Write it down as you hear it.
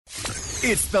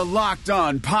It's the Locked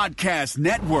On Podcast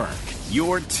Network,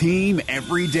 your team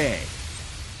every day.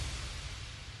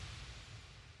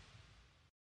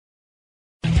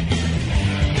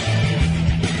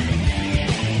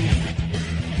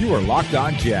 You are Locked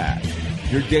On Jazz,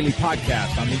 your daily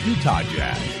podcast on the Utah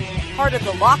Jazz. Part of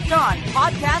the Locked On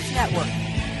Podcast Network,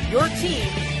 your team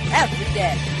every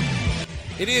day.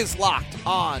 It is Locked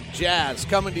On Jazz,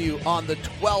 coming to you on the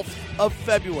 12th of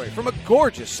February from a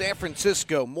gorgeous San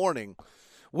Francisco morning.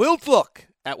 We'll look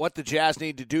at what the Jazz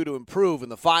need to do to improve in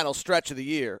the final stretch of the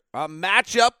year, a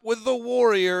matchup with the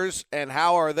Warriors, and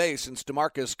how are they since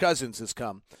DeMarcus Cousins has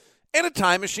come, and a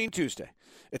Time Machine Tuesday.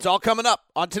 It's all coming up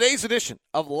on today's edition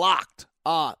of Locked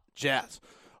On Jazz.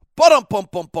 Pow!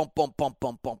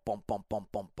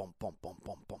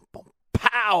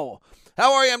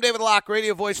 How are you? I'm David Locke,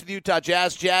 radio voice of the Utah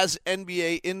Jazz, Jazz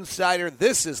NBA insider.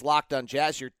 This is Locked On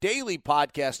Jazz, your daily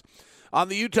podcast on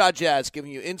the Utah Jazz,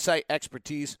 giving you insight,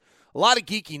 expertise, a lot of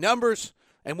geeky numbers.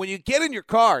 And when you get in your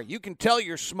car, you can tell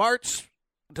your smart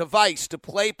device to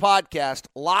play podcast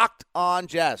Locked On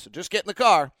Jazz. So just get in the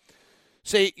car,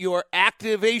 say your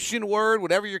activation word,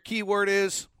 whatever your keyword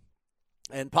is,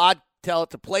 and tell it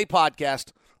to play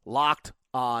podcast Locked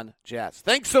On Jazz.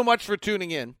 Thanks so much for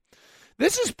tuning in.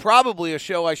 This is probably a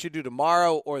show I should do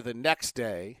tomorrow or the next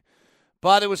day,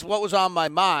 but it was what was on my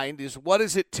mind is what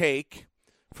does it take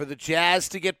for the Jazz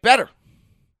to get better?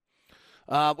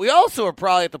 We also are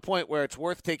probably at the point where it's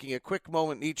worth taking a quick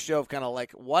moment in each show of kind of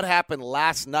like what happened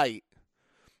last night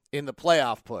in the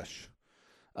playoff push.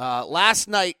 Last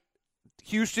night,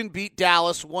 Houston beat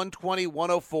Dallas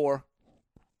 120-104.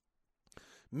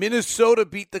 Minnesota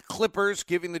beat the Clippers,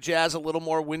 giving the Jazz a little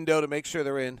more window to make sure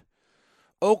they're in.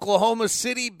 Oklahoma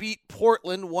City beat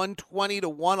Portland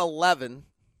 120-111.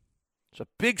 It's a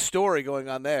big story going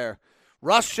on there.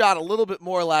 Russ shot a little bit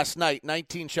more last night,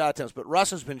 19 shot attempts, but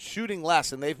Russ has been shooting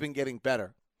less, and they've been getting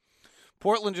better.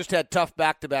 Portland just had tough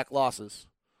back-to-back losses.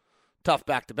 Tough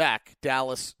back-to-back.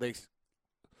 Dallas, they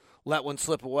let one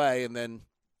slip away, and then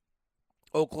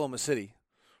Oklahoma City.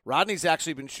 Rodney's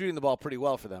actually been shooting the ball pretty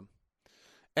well for them.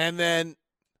 And then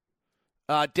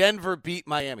Denver beat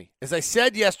Miami. As I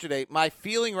said yesterday, my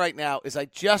feeling right now is I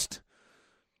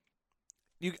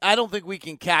don't think we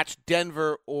can catch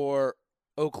Denver or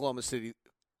Oklahoma City.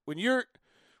 When you're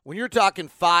talking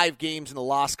 5 games in the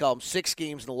loss column, 6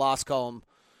 games in the loss column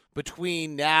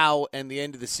between now and the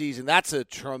end of the season, that's a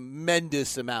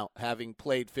tremendous amount, having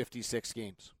played 56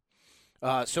 games.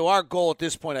 So our goal at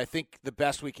this point, I think the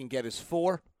best we can get is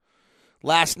 4.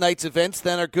 Last night's events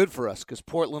then are good for us because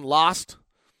Portland lost,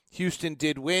 Houston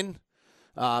did win,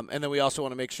 and then we also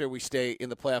want to make sure we stay in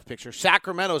the playoff picture.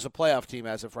 Sacramento is a playoff team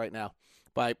as of right now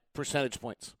by percentage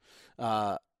points.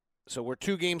 So we're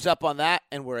 2 games up on that,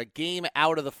 and we're a game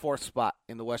out of the 4th spot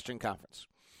in the Western Conference.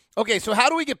 Okay, so how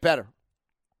do we get better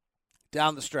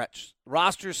down the stretch?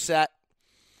 Roster's set.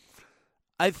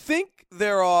 I think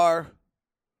there are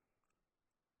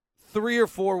 3 or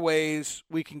 4 ways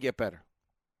we can get better.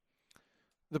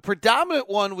 The predominant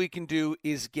one we can do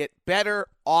is get better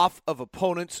off of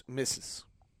opponents' misses.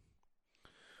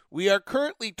 We are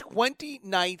currently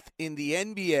 29th in the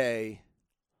NBA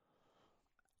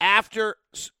after,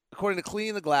 according to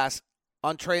Cleaning the Glass,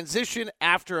 on transition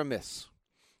after a miss.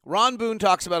 Ron Boone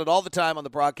talks about it all the time on the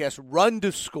broadcast, run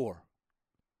to score.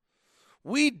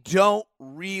 We don't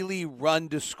really run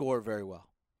to score very well.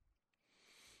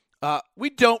 We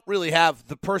don't really have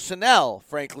the personnel,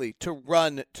 frankly, to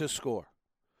run to score.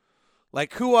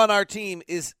 Like, who on our team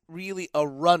is really a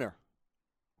runner?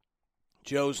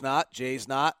 Joe's not. Jay's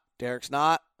not. Derek's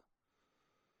not.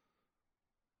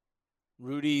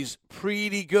 Rudy's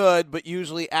pretty good, but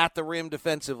usually at the rim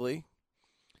defensively.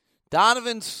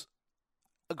 Donovan's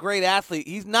a great athlete.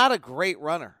 He's not a great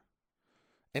runner.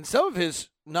 And some of his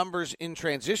numbers in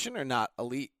transition are not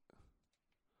elite.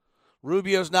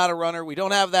 Rubio's not a runner. We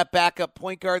don't have that backup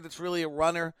point guard that's really a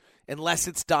runner unless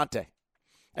it's Dante.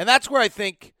 And that's where I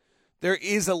think there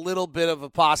is a little bit of a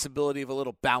possibility of a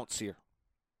little bounce here.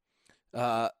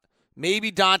 Maybe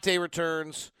Dante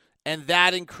returns, and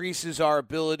that increases our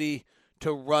ability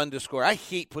to run to score. I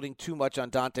hate putting too much on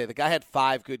Dante. The guy had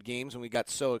 5 good games, and we got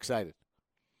so excited.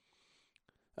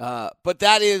 But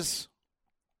that is,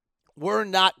 we're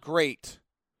not great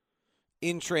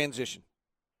in transition.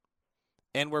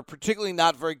 And we're particularly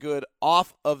not very good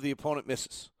off of the opponent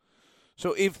misses.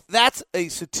 So if that's a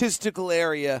statistical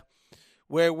area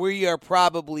where we are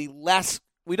probably less,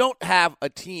 we don't have a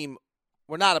team,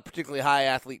 we're not a particularly high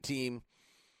athlete team.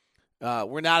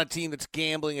 We're not a team that's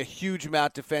gambling a huge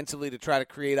amount defensively to try to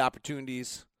create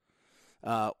opportunities.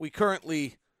 We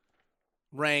currently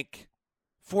rank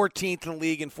 14th in the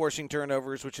league in forcing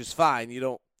turnovers, which is fine.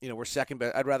 We're second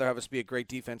best. I'd rather have us be a great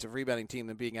defensive rebounding team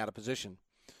than being out of position.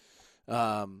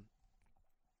 And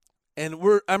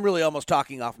I'm really almost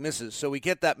talking off misses. So we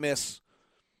get that miss.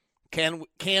 Can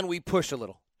we push a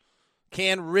little?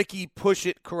 Can Ricky push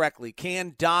it correctly?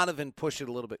 Can Donovan push it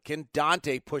a little bit? Can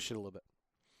Dante push it a little bit?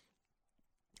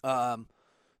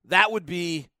 That would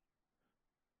be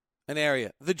an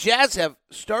area. The Jazz have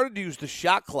started to use the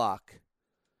shot clock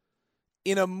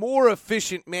in a more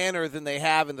efficient manner than they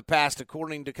have in the past,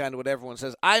 according to kind of what everyone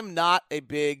says. I'm not a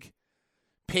big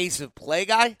pace of play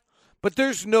guy, but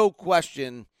there's no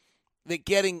question that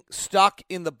getting stuck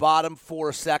in the bottom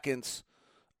 4 seconds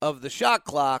of the shot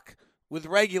clock with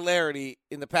regularity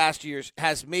in the past years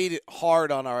has made it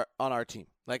hard on our team.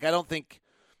 Like, I don't think,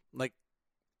 like,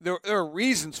 there are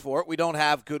reasons for it. We don't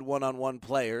have good one-on-one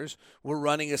players. We're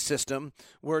running a system.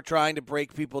 We're trying to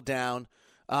break people down.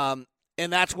 And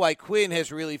that's why Quinn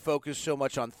has really focused so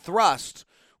much on thrust,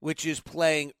 which is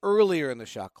playing earlier in the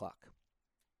shot clock.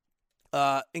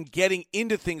 And getting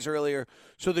into things earlier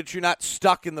so that you're not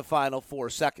stuck in the final 4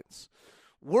 seconds.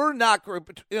 We're not,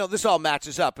 this all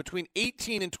matches up. Between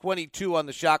 18 and 22 on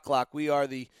the shot clock, we are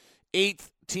the 8th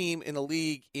team in the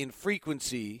league in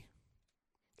frequency,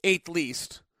 8th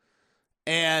least,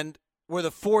 and we're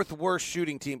the 4th worst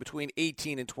shooting team between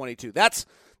 18 and 22. That's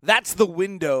the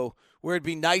window where it'd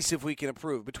be nice if we can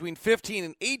improve. Between 15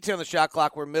 and 18 on the shot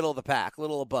clock, we're middle of the pack, a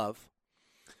little above.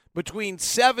 Between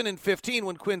 7 and 15,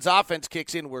 when Quinn's offense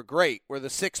kicks in, we're great. We're the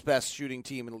 6th best shooting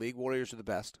team in the league. Warriors are the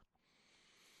best.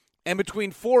 And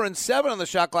between 4 and 7 on the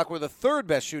shot clock, we're the 3rd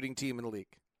best shooting team in the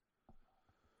league.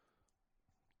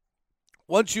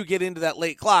 Once you get into that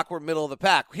late clock, we're middle of the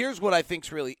pack. Here's what I think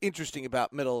is really interesting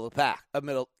about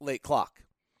late clock.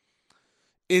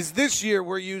 Is this year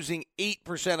we're using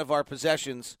 8% of our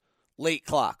possessions late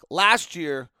clock. Last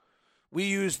year, we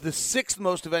used the 6th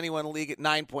most of anyone in the league at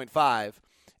 9.5.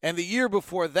 And the year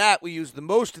before that, we used the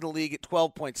most in the league at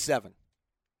 12.7.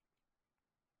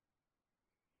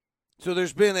 So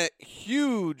there's been a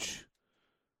huge,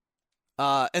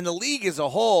 and the league as a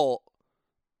whole,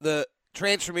 the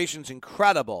transformation's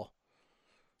incredible.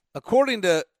 According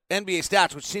to NBA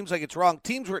stats, which seems like it's wrong,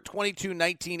 teams were at 22,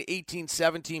 19, 18,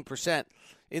 17%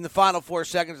 in the final 4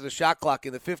 seconds of the shot clock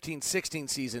in the 15-16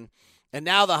 season, and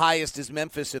now the highest is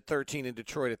Memphis at 13 and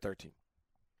Detroit at 13.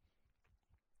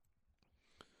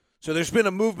 So there's been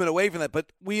a movement away from that,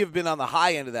 but we have been on the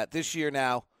high end of that. This year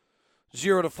now,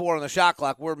 0 to 4 on the shot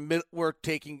clock. We're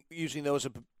using those.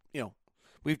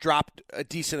 We've dropped a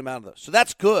decent amount of those, so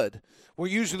that's good. We're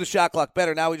using the shot clock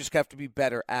better now. We just have to be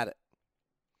better at it.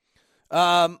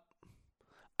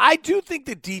 I do think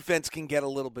the defense can get a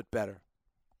little bit better.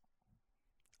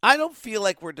 I don't feel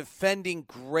like we're defending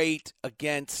great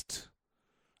against.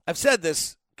 I've said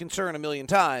this concern a million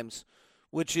times,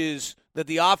 which is that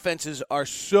the offenses are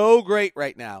so great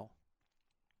right now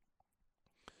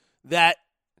that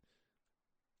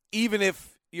even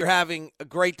if you're having a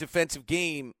great defensive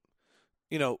game,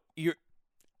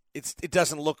 it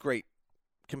doesn't look great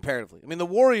comparatively. I mean, the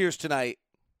Warriors tonight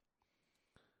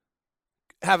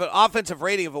have an offensive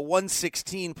rating of a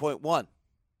 116.1.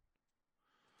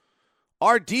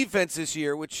 Our defense this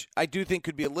year, which I do think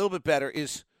could be a little bit better,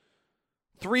 is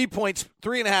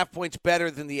 3.5 points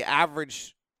better than the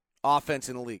average offense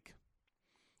in the league.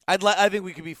 I think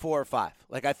we could be 4 or 5.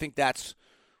 Like, I think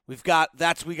we got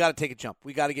to take a jump.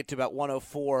 We got to get to about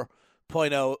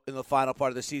 104.0 in the final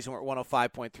part of the season. We're at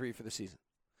 105.3 for the season.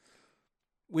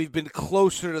 We've been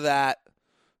closer to that.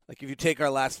 Like, if you take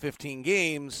our last 15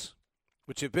 games,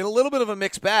 which have been a little bit of a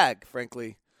mixed bag,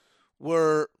 frankly,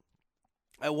 we're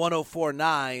at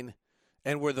 104.9,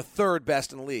 and we're the 3rd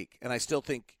best in the league. And I still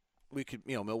think we could,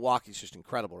 Milwaukee's just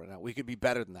incredible right now. We could be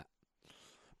better than that.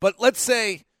 But let's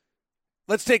take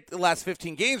the last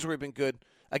 15 games where we've been good.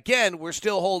 Again, we're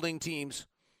still holding teams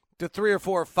to 3 or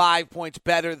 4 or 5 points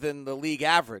better than the league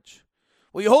average.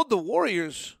 Well, you hold the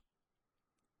Warriors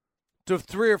to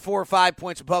 3 or 4 or 5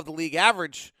 points above the league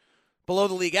average, below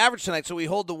the league average tonight, so we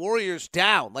hold the Warriors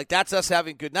down. Like, that's us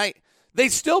having a good night. They'd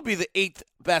still be the 8th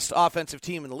best offensive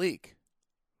team in the league.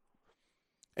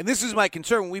 And this is my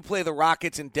concern when we play the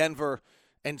Rockets in Denver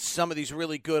and some of these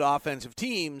really good offensive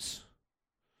teams.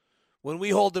 When we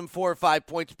hold them 4 or 5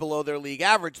 points below their league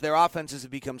average, their offenses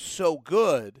have become so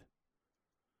good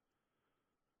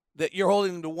that you're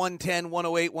holding them to 110,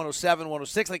 108, 107,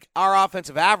 106. Like, our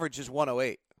offensive average is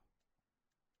 108.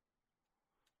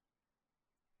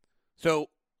 So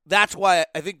that's why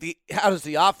I think how does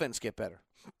the offense get better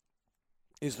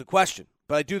is the question.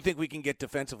 But I do think we can get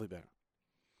defensively better.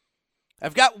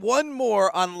 I've got one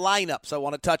more on lineups I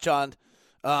want to touch on,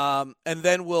 and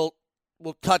then we'll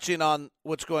we'll touch in on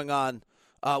what's going on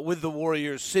with the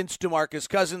Warriors since DeMarcus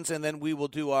Cousins, and then we will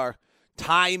do our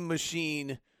Time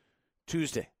Machine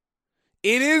Tuesday.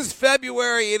 It is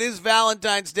February. It is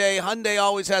Valentine's Day. Hyundai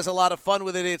always has a lot of fun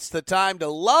with it. It's the time to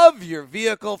love your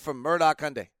vehicle from Murdock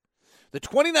Hyundai. The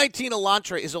 2019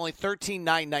 Elantra is only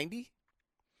 $13,990.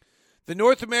 The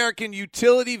North American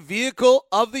Utility Vehicle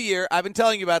of the Year, I've been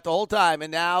telling you about the whole time,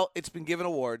 and now it's been given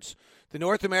awards. The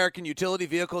North American Utility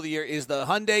Vehicle of the Year is the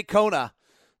Hyundai Kona,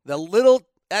 the little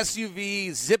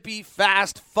SUV, zippy,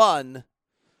 fast, fun,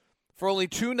 for only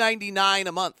 $299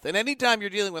 a month. And anytime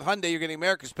you're dealing with Hyundai, you're getting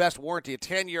America's best warranty, a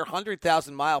 10-year,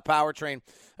 100,000-mile powertrain,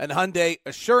 and Hyundai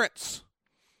Assurance.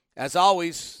 As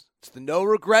always, it's the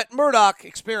no-regret Murdock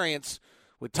experience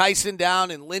with Tyson down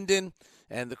in Linden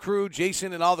and the crew,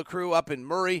 Jason and all the crew up in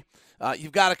Murray.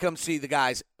 You've got to come see the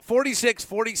guys.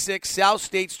 4646 South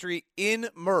State Street in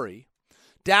Murray,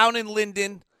 down in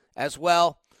Linden as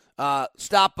well.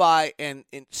 Stop by and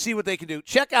see what they can do.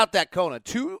 Check out that Kona,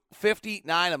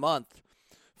 $259 a month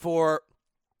for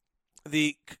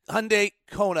the Hyundai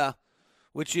Kona,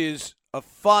 which is a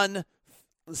fun,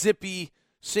 zippy,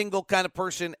 single kind of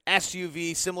person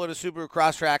SUV, similar to Subaru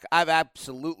Crosstrek. I've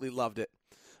absolutely loved it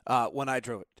when I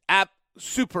drove it.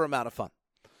 Super amount of fun.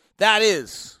 That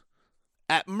is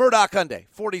at Murdock Hyundai,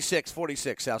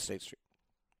 4646 South State Street.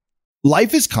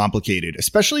 Life is complicated,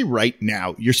 especially right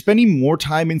now. You're spending more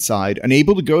time inside,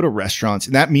 unable to go to restaurants,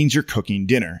 and that means you're cooking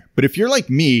dinner. But if you're like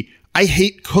me, I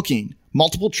hate cooking.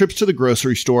 Multiple trips to the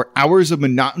grocery store, hours of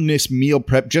monotonous meal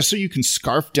prep just so you can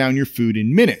scarf down your food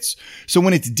in minutes. So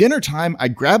when it's dinner time, I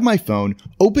grab my phone,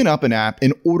 open up an app,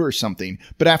 and order something.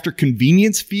 But after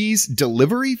convenience fees,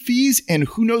 delivery fees, and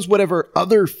who knows whatever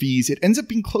other fees, it ends up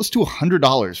being close to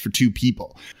 $100 for two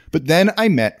people. But then I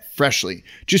met Freshly.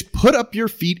 Just put up your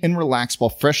feet and relax while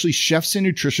Freshly chefs and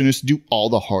nutritionists do all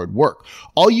the hard work.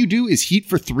 All you do is heat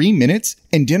for 3 minutes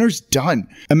and dinner's done.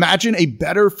 Imagine a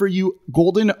better for you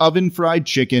golden oven fried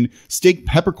chicken, steak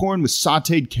peppercorn with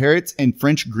sauteed carrots and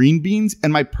French green beans,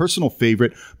 and my personal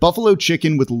favorite, buffalo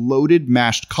chicken with loaded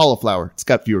mashed cauliflower. It's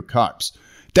got fewer carbs.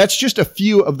 That's just a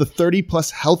few of the 30 plus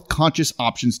health conscious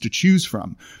options to choose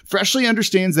from. Freshly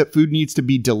understands that food needs to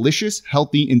be delicious,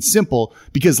 healthy, and simple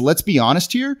because let's be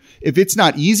honest here, if it's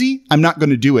not easy, I'm not going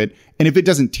to do it. And if it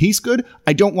doesn't taste good,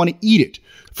 I don't want to eat it.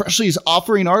 Freshly is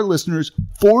offering our listeners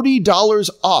 $40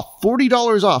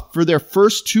 off for their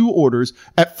first two orders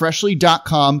at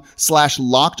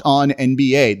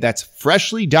freshly.com/lockedonnba. That's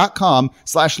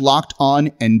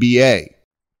freshly.com/lockedonnba.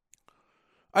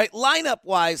 All right,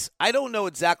 lineup-wise, I don't know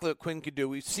exactly what Quinn could do.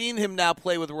 We've seen him now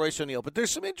play with Royce O'Neal, but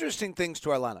there's some interesting things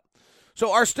to our lineup.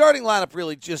 So our starting lineup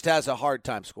really just has a hard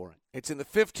time scoring. It's in the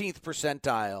 15th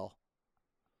percentile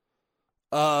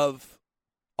of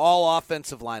all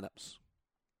offensive lineups.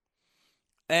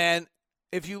 And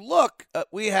if you look,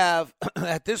 we have,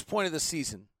 at this point of the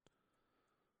season,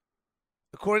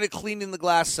 according to Cleaning the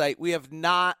Glass site, we have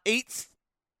eight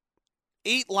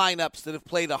lineups that have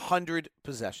played 100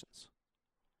 possessions.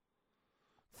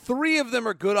 3 of them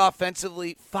are good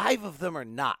offensively. 5 of them are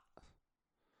not.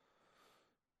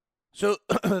 So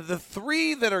the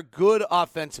 3 that are good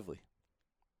offensively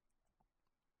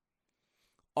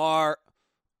are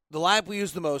the lineup we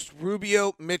use the most: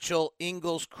 Rubio, Mitchell,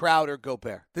 Ingles, Crowder,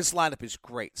 Gobert. This lineup is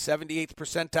great. 78th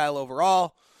percentile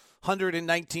overall,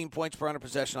 119 points per 100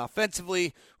 possession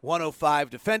offensively,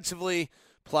 105 defensively,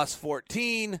 plus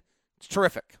 14. It's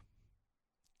terrific.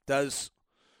 Goes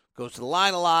to the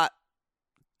line a lot.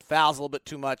 Fouls a little bit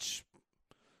too much,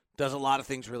 does a lot of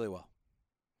things really well.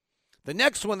 The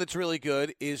next one that's really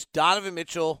good is Donovan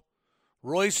Mitchell,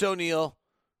 Royce O'Neal,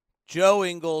 Joe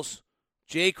Ingles,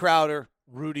 Jay Crowder,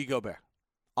 Rudy Gobert.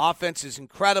 Offense is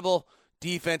incredible.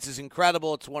 Defense is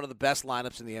incredible. It's one of the best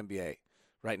lineups in the NBA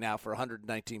right now for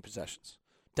 119 possessions.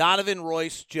 Donovan,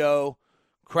 Royce, Joe,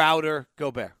 Crowder,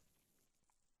 Gobert.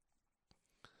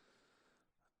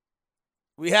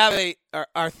 We have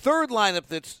our third lineup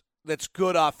that's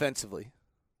good offensively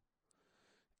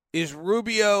is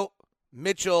Rubio,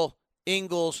 Mitchell,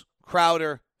 Ingles,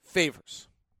 Crowder, Favors.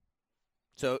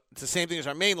 So it's the same thing as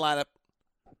our main lineup,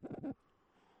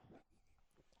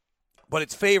 but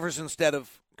it's Favors instead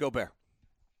of Gobert.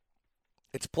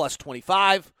 It's plus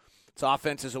 25. Its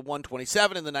offense is a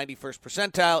 127 in the 91st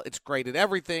percentile. It's great at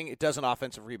everything. It does an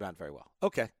offensive rebound very well.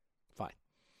 Okay, fine.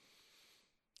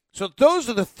 So those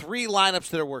are the 3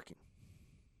 lineups that are working.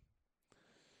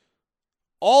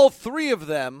 All 3 of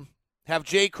them have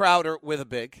Jay Crowder with a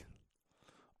big.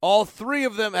 All 3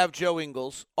 of them have Joe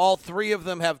Ingles. All 3 of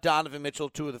them have Donovan Mitchell.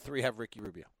 2 of the 3 have Ricky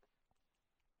Rubio.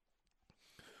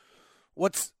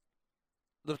 What's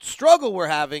the struggle we're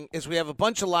having is we have a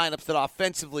bunch of lineups that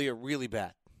offensively are really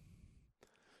bad.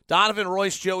 Donovan,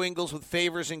 Royce, Joe Ingles with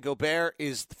Favors and Gobert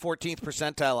is the 14th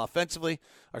percentile offensively.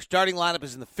 Our starting lineup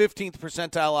is in the 15th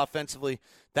percentile offensively.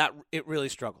 That it really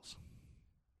struggles.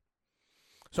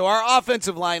 So our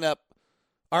offensive lineup,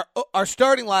 our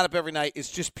starting lineup every night is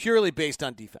just purely based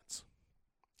on defense.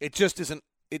 It just isn't.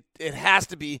 It has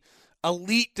to be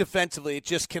elite defensively. It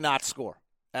just cannot score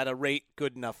at a rate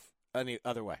good enough any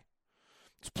other way.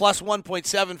 It's plus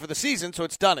 1.7 for the season, so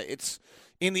it's done it. It's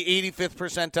in the 85th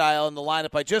percentile, and the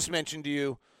lineup I just mentioned to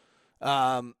you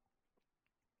of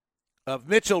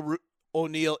Mitchell,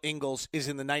 O'Neal, Ingles is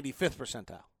in the 95th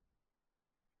percentile.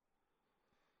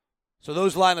 So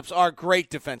those lineups are great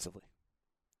defensively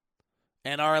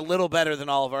and are a little better than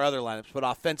all of our other lineups, but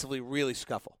offensively really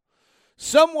scuffle.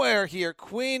 Somewhere here,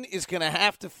 Quinn is going to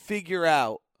have to figure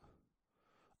out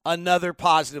another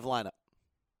positive lineup.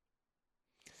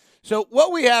 So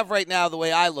what we have right now, the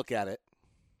way I look at it,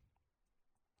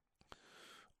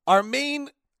 our main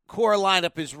core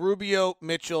lineup is Rubio,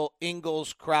 Mitchell,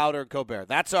 Ingles, Crowder, Gobert.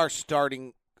 That's our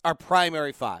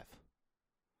primary five.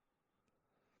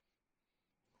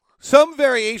 Some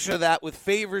variation of that with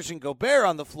Favors and Gobert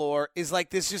on the floor is like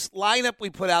this just lineup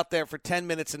we put out there for 10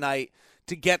 minutes a night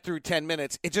to get through 10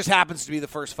 minutes. It just happens to be the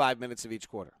first 5 minutes of each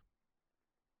quarter.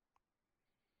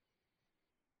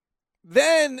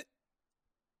 Then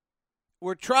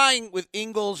we're trying with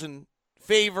Ingles and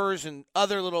Favors and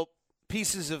other little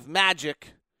pieces of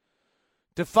magic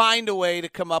to find a way to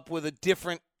come up with a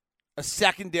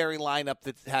secondary lineup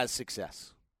that has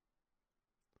success.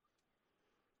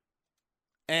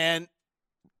 And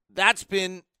that's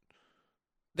been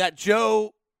that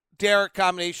Joe-Derek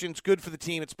combination. It's good for the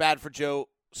team. It's bad for Joe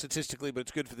statistically, but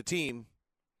it's good for the team.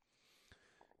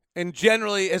 And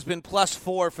generally has been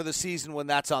 +4 for the season when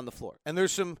that's on the floor. And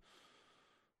there's some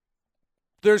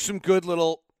good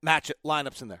little match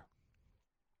lineups in there.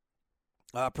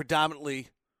 Predominantly,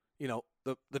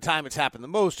 the time it's happened the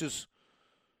most is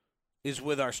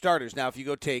with our starters. Now, if you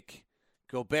go take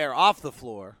Gobert off the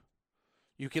floor,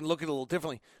 you can look at it a little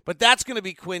differently. But that's going to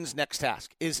be Quinn's next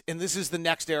task. And this is the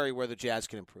next area where the Jazz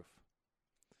can improve.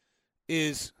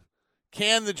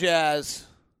 Can the Jazz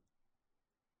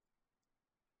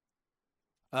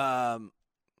find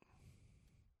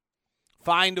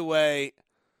a way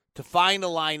to find a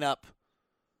lineup,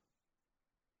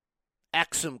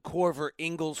 Exum, Korver,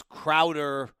 Ingles,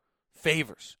 Crowder,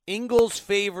 Favors. Ingles,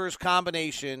 Favors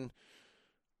combination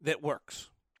that works.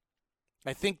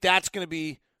 I think that's going to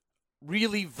be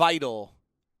really vital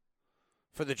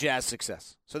for the Jazz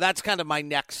success. So that's kind of my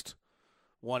next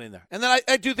one in there. And then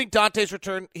I do think Dante's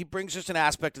return, he brings just an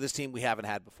aspect of this team we haven't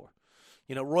had before.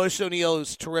 Royce O'Neal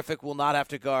is terrific, will not have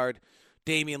to guard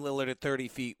Damian Lillard at 30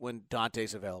 feet when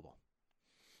Dante's available.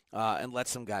 And let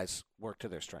some guys work to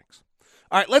their strengths.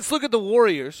 All right, let's look at the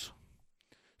Warriors.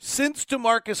 Since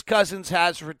DeMarcus Cousins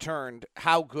has returned,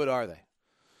 how good are they?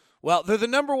 Well, they're the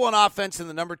number 1 offense and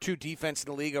the number 2 defense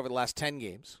in the league over the last 10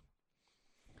 games.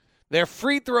 Their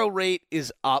free throw rate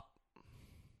is up.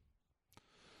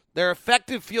 Their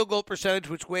effective field goal percentage,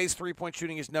 which weighs three-point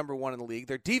shooting, is number 1 in the league.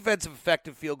 Their defensive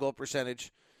effective field goal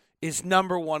percentage is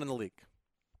number 1 in the league.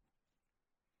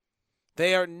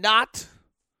 They are not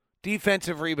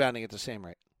defensive rebounding at the same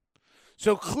rate.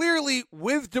 So clearly,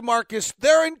 with DeMarcus,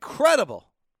 they're incredible.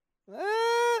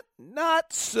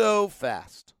 Not so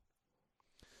fast.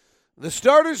 The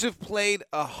starters have played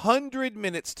 100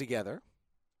 minutes together.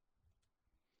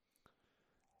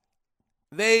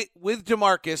 With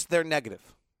DeMarcus, they're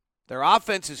negative. Their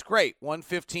offense is great,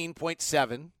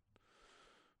 115.7.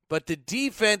 But the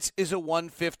defense is a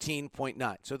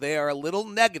 115.9. So they are a little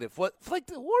negative. For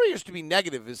the Warriors to be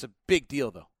negative is a big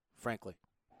deal, though, frankly.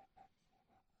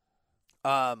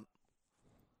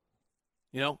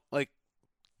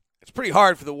 It's pretty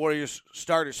hard for the Warriors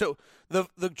starters. So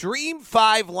the Dream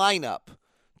 5 lineup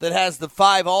that has the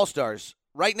 5 All-Stars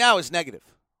right now is negative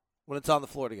when it's on the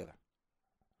floor together.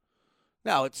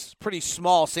 Now, it's pretty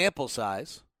small sample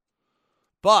size,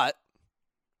 but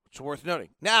it's worth noting.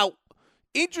 Now,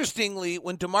 interestingly,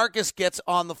 when DeMarcus gets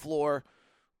on the floor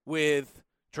with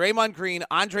Draymond Green,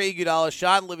 Andre Iguodala,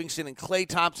 Sean Livingston, and Klay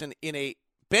Thompson in a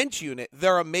bench unit,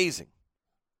 they're amazing.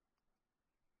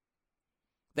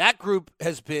 That group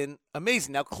has been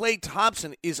amazing. Now, Klay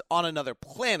Thompson is on another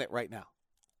planet right now.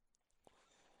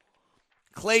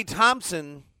 Klay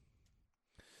Thompson,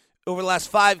 over the last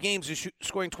 5 games, is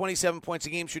scoring 27 points a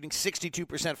game, shooting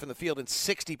 62% from the field and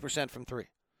 60% from 3.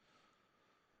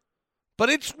 But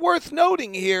it's worth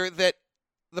noting here that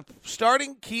the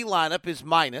starting key lineup is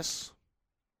minus.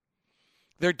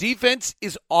 Their defense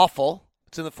is awful,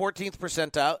 It's in the 14th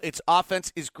percentile. Its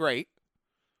offense is great.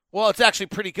 Well, it's actually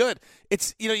pretty good.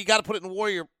 It's, you got to put it in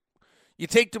Warrior. You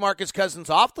take DeMarcus Cousins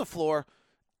off the floor.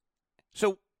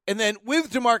 And then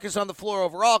with DeMarcus on the floor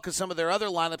overall, because some of their other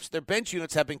lineups, their bench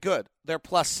units have been good. They're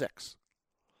 +6.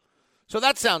 So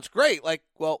that sounds great. With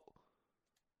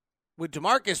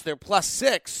DeMarcus, they're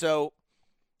 +6, so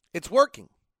it's working.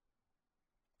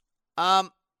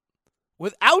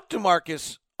 Without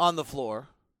DeMarcus on the floor,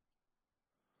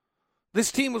 this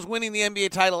team was winning the NBA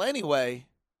title anyway.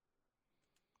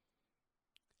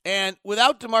 And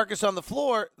without DeMarcus on the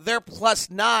floor, they're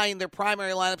 +9. Their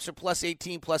primary lineups are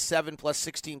 +18, +7,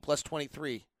 +16,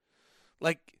 +23.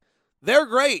 They're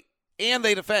great, and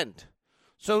they defend.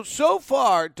 So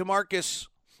far, DeMarcus,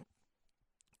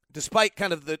 despite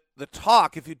kind of the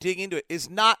talk, if you dig into it, is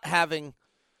not having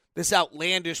this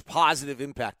outlandish positive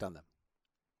impact on them.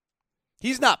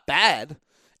 He's not bad.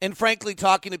 And frankly,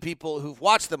 talking to people who've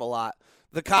watched them a lot,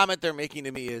 the comment they're making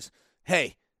to me is,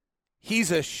 hey, he's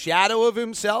a shadow of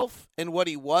himself and what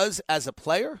he was as a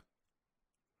player.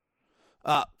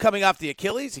 Coming off the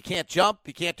Achilles, he can't jump.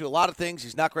 He can't do a lot of things.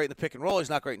 He's not great in the pick and roll. He's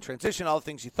not great in transition, all the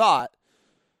things you thought.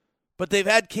 But they've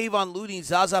had Kayvon Looney,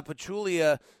 Zaza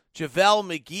Pachulia, JaVale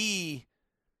McGee,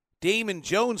 Damon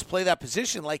Jones play that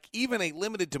position. Even a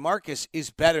limited DeMarcus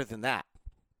is better than that.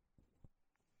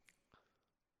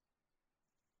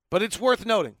 But it's worth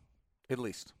noting, at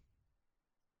least.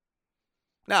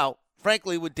 Now,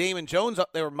 frankly, with Damon Jones,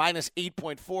 they were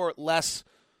 -8.4 less.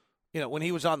 When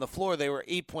he was on the floor, they were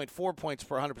 8.4 points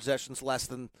per 100 possessions less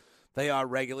than they are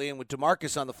regularly. And with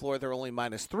DeMarcus on the floor, they're only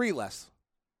 -3 less.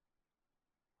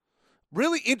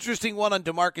 Really interesting one on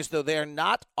DeMarcus, though. They are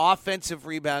not defensive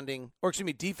rebounding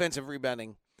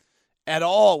at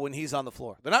all when he's on the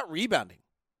floor. They're not rebounding.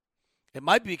 It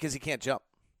might be because he can't jump.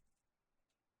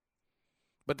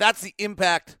 But that's the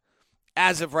impact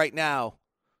as of right now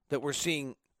that we're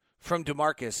seeing from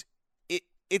DeMarcus.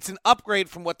 It's an upgrade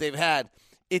from what they've had.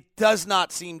 It does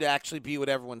not seem to actually be what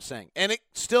everyone's saying. And it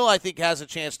still, I think, has a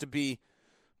chance to be,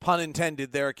 pun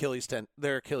intended, their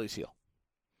Achilles heel.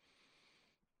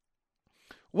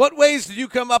 What ways did you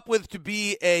come up with to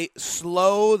be a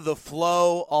slow the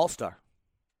flow all-star?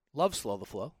 Love slow the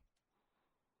flow.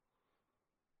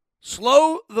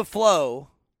 Slow the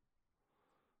flow.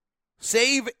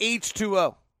 Save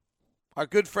H2O. Our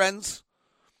good friends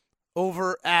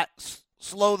over at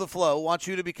Slow the Flow want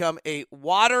you to become a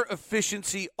water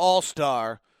efficiency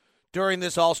all-star during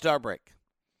this all-star break.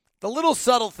 The little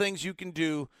subtle things you can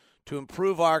do to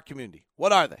improve our community.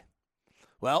 What are they?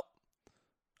 Well,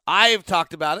 I have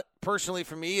talked about it. Personally,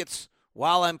 for me, it's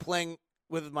while I'm playing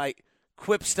with my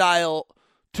Quip-style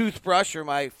toothbrush or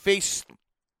my face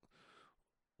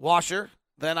washer,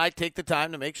 then I take the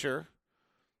time to make sure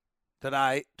that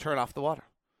I turn off the water.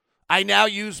 I now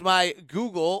use my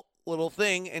Google little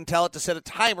thing and tell it to set a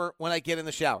timer when I get in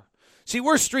the shower. See,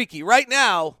 we're streaky. Right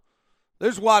now,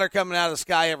 there's water coming out of the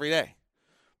sky every day.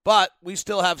 But we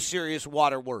still have serious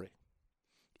water worry.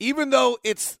 Even though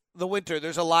it's the winter,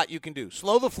 there's a lot you can do.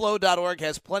 Slowtheflow.org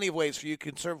has plenty of ways for you to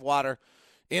conserve water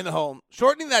in the home.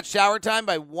 Shortening that shower time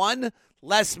by 1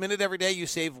 less minute every day, you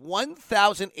save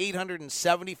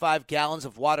 1,875 gallons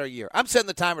of water a year. I'm setting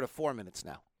the timer to 4 minutes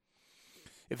now.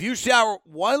 If you shower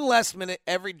 1 less minute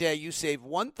every day, you save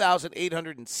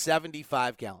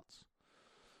 1,875 gallons.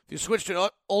 If you switch to an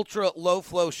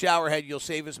ultra-low-flow shower head, you'll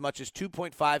save as much as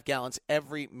 2.5 gallons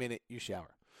every minute you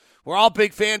shower. We're all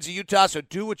big fans of Utah, so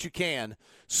do what you can.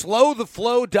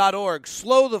 Slowtheflow.org.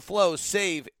 Slow the flow.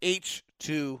 Save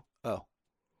H2O.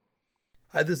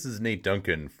 Hi, this is Nate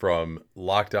Duncan from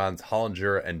Locked On's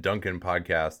Hollinger and Duncan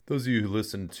podcast. Those of you who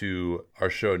listen to our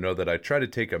show know that I try to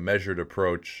take a measured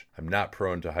approach. I'm not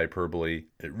prone to hyperbole.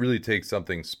 It really takes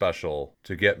something special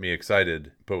to get me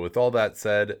excited. But with all that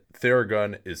said,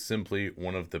 Theragun is simply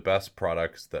one of the best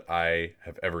products that I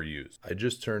have ever used. I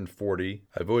just turned 40.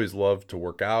 I've always loved to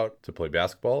work out, to play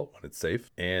basketball when it's safe.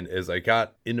 And as I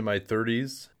got into my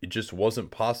 30s, it just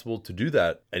wasn't possible to do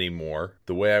that anymore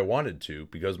the way I wanted to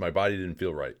because my body didn't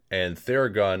feel right. And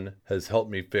Theragun has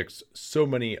helped me fix so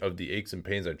many of the aches and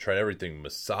pains. I've tried everything,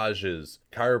 massages,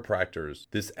 chiropractors.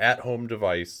 This at-home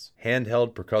device,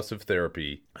 handheld percussive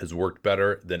therapy, has worked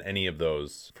better than any of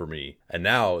those for me. And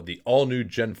now the all-new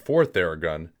Gen 4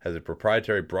 Theragun has a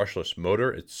proprietary brushless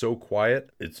motor. It's so quiet.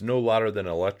 It's no louder than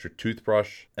an electric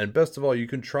toothbrush. And best of all, you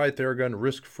can try Theragun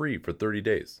risk-free for 30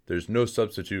 days. There's no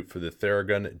substitute for the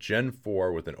Theragun Gen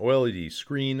 4 with an OLED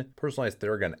screen, personalized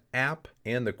Theragun app,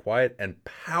 and the quiet and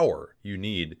power you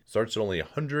need. Starts at only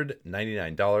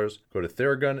 $199. Go to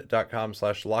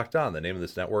Theragun.com/lockedon, the name of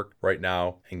this network, right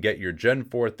now, and get your Gen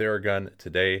 4 Theragun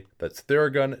today. That's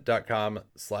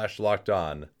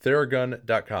Theragun.com/lockedon.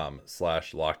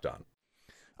 Theragun.com/lockedon.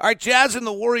 All right, Jazz and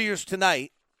the Warriors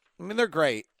tonight. I mean, they're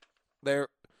great. They're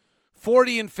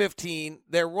 40-15.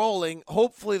 They're rolling.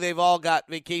 Hopefully they've all got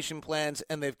vacation plans,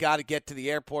 and they've got to get to the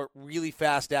airport really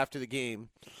fast after the game.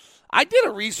 I did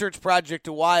a research project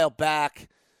a while back,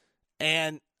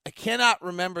 and I cannot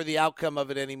remember the outcome of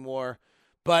it anymore,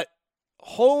 but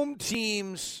home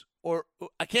teams, or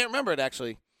I can't remember it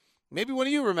actually. Maybe one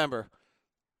of you remember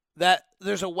that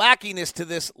there's a wackiness to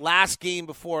this last game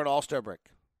before an All-Star break.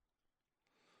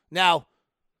 Now,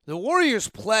 the Warriors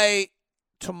play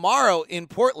tomorrow in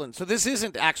Portland, so this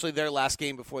isn't actually their last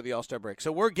game before the All-Star break.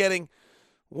 So we're getting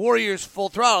Warriors full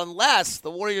throttle, unless the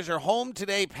Warriors are home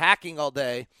today packing all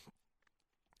day,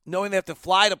 knowing they have to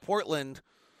fly to Portland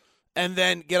and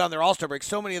then get on their All-Star break.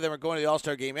 So many of them are going to the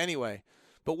All-Star game anyway.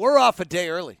 But we're off a day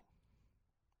early.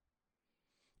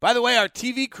 By the way, our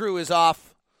TV crew is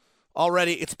off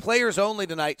already. It's players only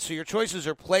tonight, so your choices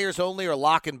are players only or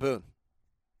Locke and Boone.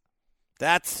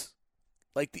 That's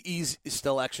like the easiest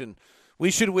election.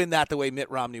 We should win that the way Mitt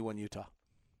Romney won Utah.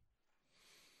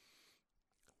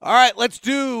 All right, let's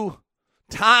do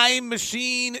Time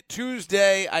Machine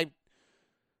Tuesday. I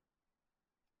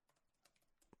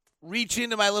reach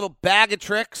into my little bag of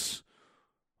tricks.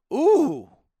 Ooh,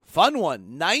 fun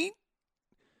one.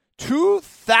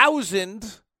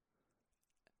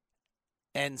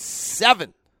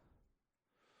 2007.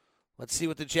 Let's see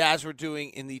what the Jazz were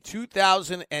doing in the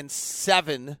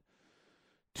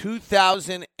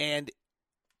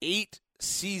 2007-2008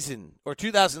 season, or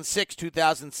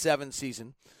 2006-2007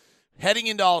 season. Heading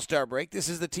into All-Star break, this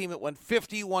is the team that won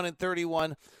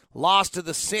 51-31, lost to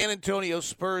the San Antonio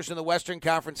Spurs in the Western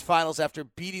Conference Finals after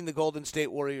beating the Golden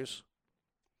State Warriors.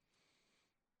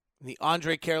 In the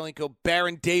Andre Karolinko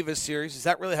Baron Davis series. Is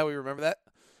that really how we remember that?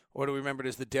 Or do we remember it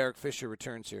as the Derek Fisher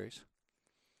return series?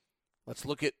 Let's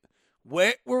look at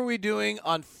what were we doing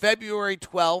on February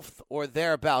 12th or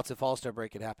thereabouts if All-Star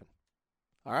break had happened.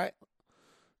 All right.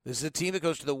 This is a team that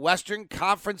goes to the Western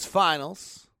Conference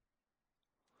Finals.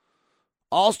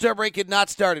 All-Star break had not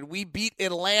started. We beat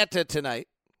Atlanta tonight.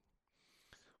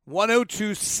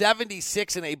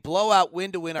 102-76 in a blowout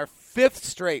win to win our fifth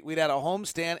straight. We'd had a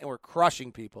homestand and we're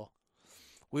crushing people.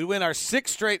 We win our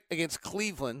sixth straight against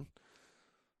Cleveland.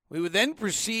 We would then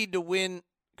proceed to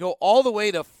go all the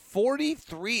way to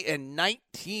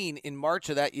 43-19 in March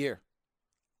of that year.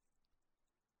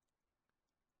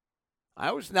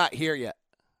 I was not here yet.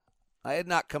 I had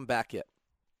not come back yet.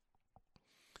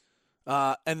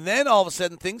 And then all of a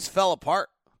sudden things fell apart.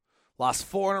 Lost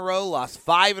 4 in a row, lost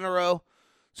 5 in a row.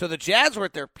 So the Jazz were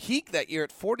at their peak that year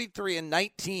at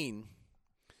 43-19,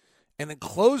 and then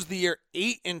closed the year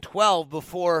 8-12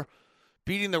 before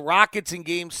beating the Rockets in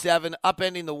Game 7,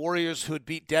 upending the Warriors who had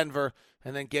beat Denver,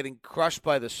 and then getting crushed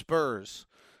by the Spurs.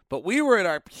 But we were at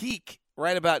our peak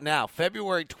right about now,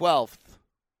 February 12th.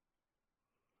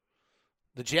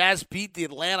 The Jazz beat the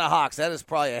Atlanta Hawks. That is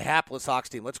probably a hapless Hawks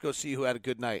team. Let's go see who had a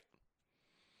good night.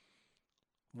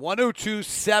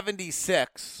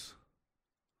 102-76.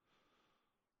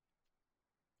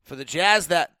 For the Jazz,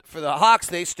 for the Hawks,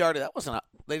 they just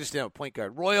didn't have a point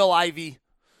guard. Royal Ivy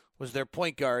was their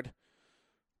point guard.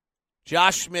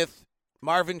 Josh Smith,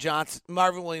 Marvin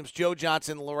Williams, Joe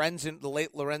Johnson, the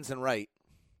late Lorenzen Wright.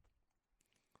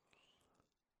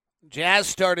 Jazz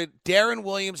started Darren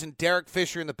Williams and Derek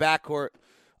Fisher in the backcourt.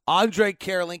 Andre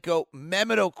Karolinko,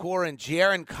 Mehmet Okur, and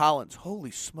Jaren Collins.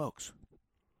 Holy smokes.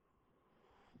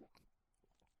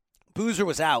 Boozer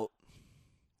was out,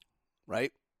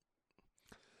 right?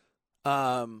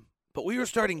 But we were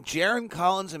starting Jaren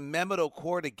Collins and Mehmet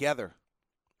Okur together.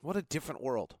 What a different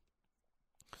world.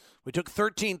 We took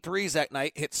 13 threes that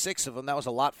night, hit 6 of them. That was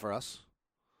a lot for us.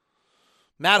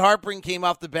 Matt Harpring came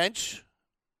off the bench.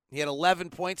 He had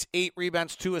 11 points, 8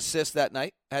 rebounds, 2 assists that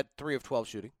night. Had 3 of 12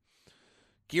 shooting.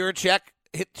 Giracek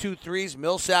hit 2 threes.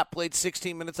 Millsap played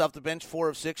 16 minutes off the bench, 4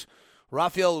 of 6.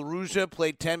 Rafael Ruja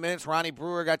played 10 minutes. Ronnie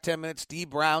Brewer got 10 minutes. D.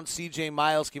 Brown, C.J.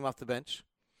 Miles came off the bench.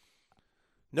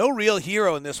 No real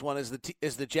hero in this one as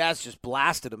the Jazz just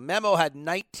blasted him. Memo had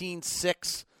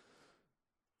 19-6.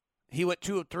 He went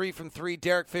 2 of 3 from 3.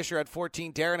 Derek Fisher had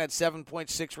 14. Darren had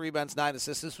 7.6 rebounds, 9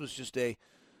 assists. This was just a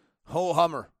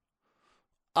ho-hummer.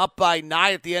 Up by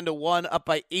 9 at the end of 1, up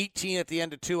by 18 at the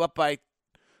end of 2, up by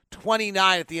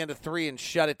 29 at the end of 3, and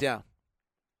shut it down.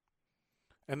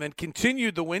 And then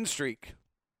continued the win streak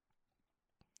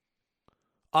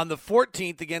on the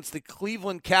 14th against the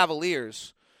Cleveland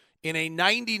Cavaliers In a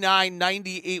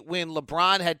 99-98 win,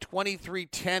 LeBron had 23,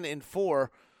 10, and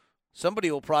 4.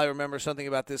 Somebody will probably remember something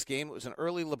about this game. It was an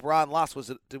early LeBron loss.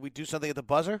 Did we do something at the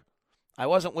buzzer? I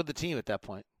wasn't with the team at that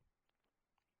point.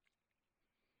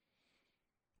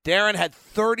 Darren had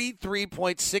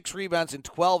 33.6 rebounds and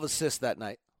 12 assists that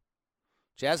night.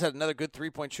 Jazz had another good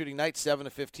three-point shooting night, 7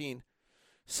 of 15.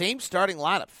 Same starting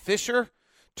lineup. Fisher,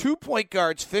 2 point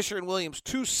guards, Fisher and Williams,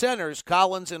 2 centers,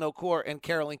 Collins and Okor and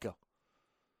Karolinko.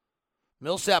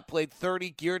 Millsap played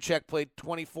 30. Gierczak played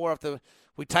 24.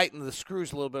 We tightened the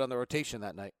screws a little bit on the rotation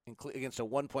that night against a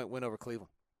 1-point win over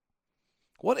Cleveland.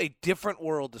 What a different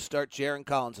world to start Jaren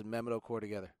Collins and Mehmet Okor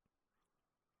together.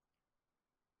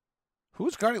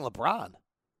 Who's guarding LeBron?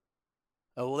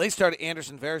 Oh, well, they started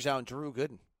Anderson Varejao and Drew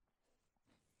Gooden.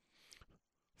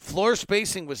 Floor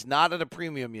spacing was not at a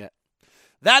premium yet.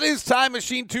 That is Time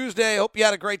Machine Tuesday. Hope you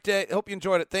had a great day. Hope you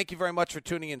enjoyed it. Thank you very much for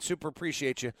tuning in. Super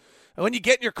appreciate you. And when you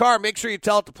get in your car, make sure you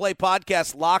tell it to play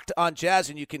podcast Locked on Jazz,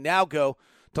 and you can now go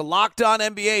to Locked on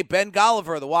NBA. Ben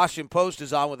Golliver, the Washington Post,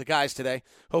 is on with the guys today.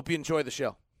 Hope you enjoy the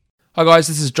show. Hi guys,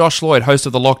 this is Josh Lloyd, host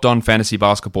of the Locked On Fantasy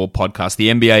Basketball podcast. The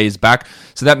NBA is back,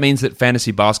 so that means that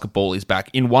fantasy basketball is back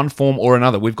in one form or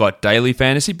another. We've got daily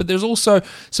fantasy, but there's also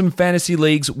some fantasy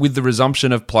leagues with the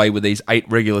resumption of play with these 8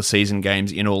 regular season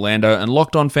games in Orlando, and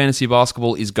Locked On Fantasy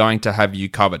Basketball is going to have you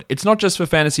covered. It's not just for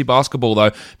fantasy basketball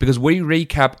though, because we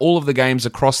recap all of the games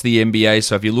across the NBA,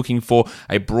 so if you're looking for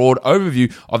a broad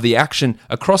overview of the action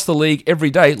across the league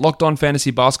every day, Locked On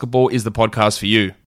Fantasy Basketball is the podcast for you.